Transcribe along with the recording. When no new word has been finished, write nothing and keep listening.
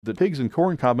The pigs and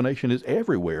corn combination is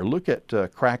everywhere. Look at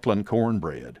crackling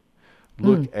cornbread.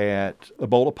 Look at a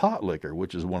bowl of pot liquor,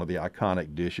 which is one of the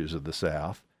iconic dishes of the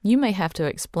South. You may have to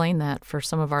explain that for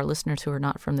some of our listeners who are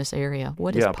not from this area.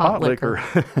 What is pot liquor?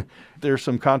 There's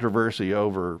some controversy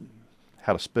over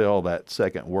how to spell that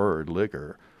second word,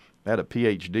 liquor. I had a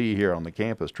PhD here on the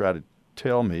campus try to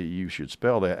tell me you should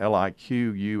spell that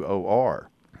Liquor.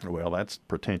 Well, that's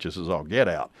pretentious as all get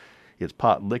out. It's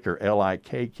pot liquor,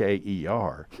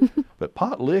 Likker. But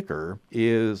pot liquor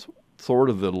is sort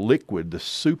of the liquid, the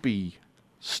soupy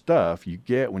stuff you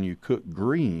get when you cook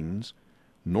greens,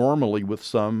 normally with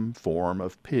some form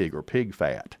of pig or pig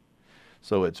fat.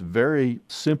 So it's very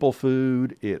simple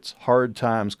food. It's hard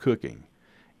times cooking.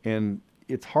 And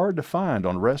it's hard to find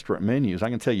on restaurant menus. I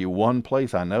can tell you one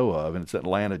place I know of, and it's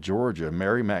Atlanta, Georgia,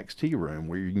 Mary Mac's Tea Room,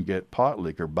 where you can get pot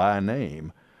liquor by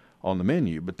name on the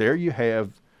menu. But there you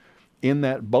have, in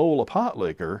that bowl of pot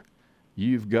liquor,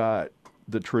 you've got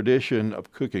the tradition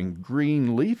of cooking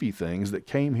green leafy things that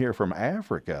came here from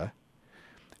Africa,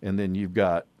 and then you've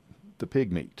got the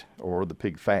pig meat or the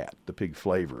pig fat, the pig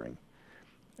flavoring.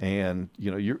 And,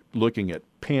 you're looking at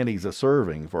pennies a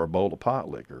serving for a bowl of pot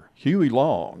liquor. Huey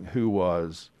Long, who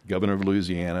was governor of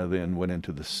Louisiana, then went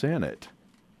into the Senate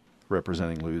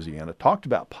representing Louisiana, talked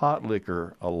about pot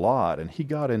liquor a lot, and he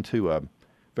got into a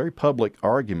very public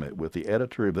argument with the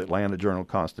editor of the Atlanta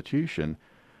Journal-Constitution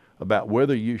about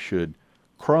whether you should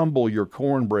crumble your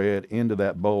cornbread into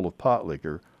that bowl of pot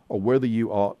liquor or whether you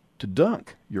ought to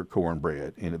dunk your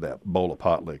cornbread into that bowl of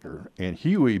pot liquor. And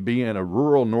Huey, being a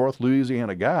rural North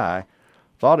Louisiana guy,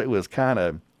 thought it was kind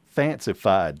of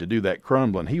fancified to do that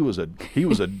crumbling. He was a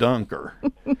dunker,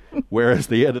 whereas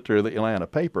the editor of the Atlanta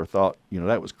paper thought,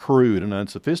 that was crude and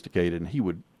unsophisticated, and he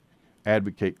would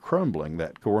advocate crumbling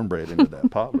that cornbread into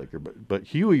that pot liquor. But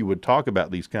Huey would talk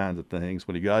about these kinds of things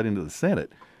when he got into the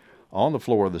Senate, on the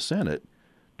floor of the Senate,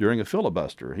 during a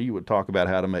filibuster. He would talk about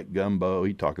how to make gumbo.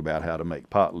 He'd talk about how to make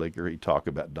pot liquor. He'd talk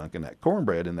about dunking that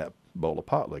cornbread in that bowl of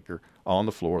pot liquor on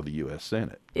the floor of the U.S.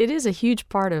 Senate. It is a huge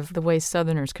part of the way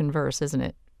Southerners converse, isn't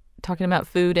it? Talking about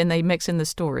food, and they mix in the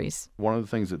stories. One of the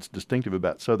things that's distinctive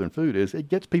about Southern food is it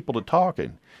gets people to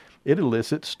talking. It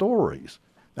elicits stories.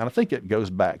 And I think it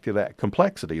goes back to that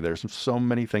complexity. There's so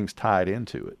many things tied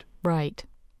into it. Right.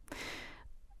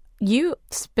 You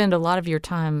spend a lot of your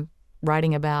time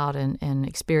writing about and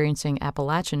experiencing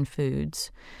Appalachian foods.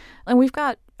 And we've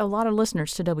got a lot of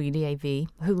listeners to WDAV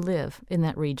who live in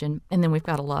that region. And then we've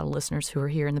got a lot of listeners who are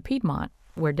here in the Piedmont,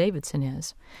 where Davidson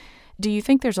is. Do you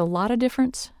think there's a lot of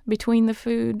difference between the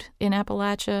food in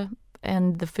Appalachia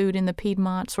and the food in the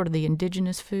Piedmont, sort of the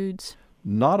indigenous foods?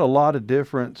 Not a lot of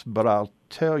difference, but I'll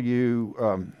tell you,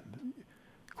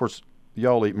 of course,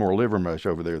 y'all eat more liver mush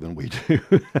over there than we do.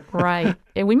 Right.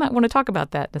 And we might want to talk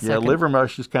about that in a second. Yeah, liver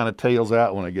mush just kind of tails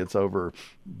out when it gets over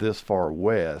this far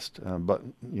west. But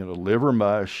liver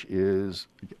mush is,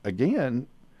 again,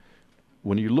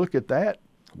 when you look at that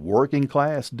working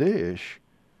class dish,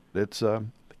 it's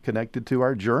connected to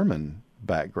our German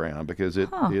background because it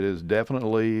is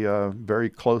definitely a very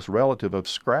close relative of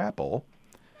scrapple,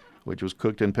 which was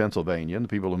cooked in Pennsylvania. And the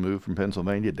people who moved from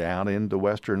Pennsylvania down into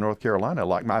western North Carolina,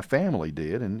 like my family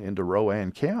did, and into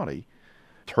Rowan County,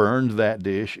 turned that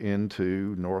dish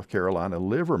into North Carolina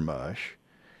liver mush.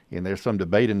 And there's some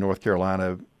debate in North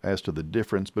Carolina as to the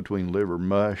difference between liver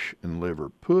mush and liver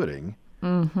pudding.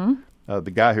 Mm-hmm.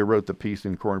 The guy who wrote the piece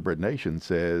in Cornbread Nation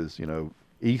says,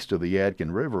 east of the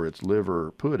Yadkin River, it's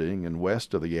liver pudding, and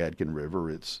west of the Yadkin River,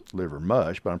 it's liver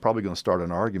mush. But I'm probably going to start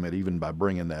an argument even by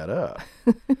bringing that up.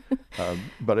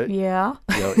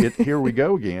 Here we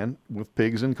go again with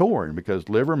pigs and corn, because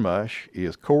liver mush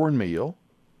is cornmeal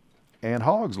and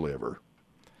hog's liver.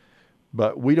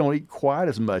 But we don't eat quite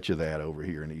as much of that over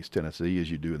here in East Tennessee as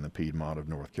you do in the Piedmont of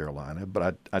North Carolina.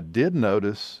 But I did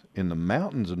notice in the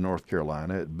mountains of North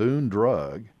Carolina at Boone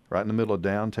Drug, right in the middle of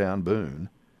downtown Boone,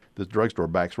 this drugstore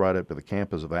backs right up to the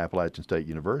campus of Appalachian State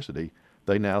University.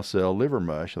 They now sell liver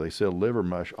mush. They sell liver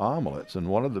mush omelets. And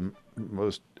one of the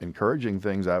most encouraging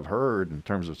things I've heard in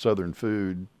terms of Southern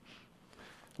food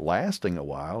lasting a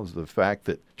while is the fact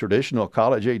that traditional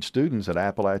college-age students at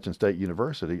Appalachian State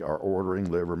University are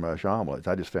ordering liver mush omelets.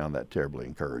 I just found that terribly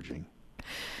encouraging.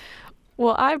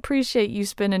 Well, I appreciate you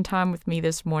spending time with me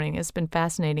this morning. It's been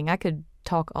fascinating. I could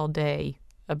talk all day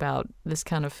about this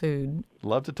kind of food.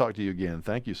 Love to talk to you again.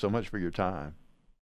 Thank you so much for your time.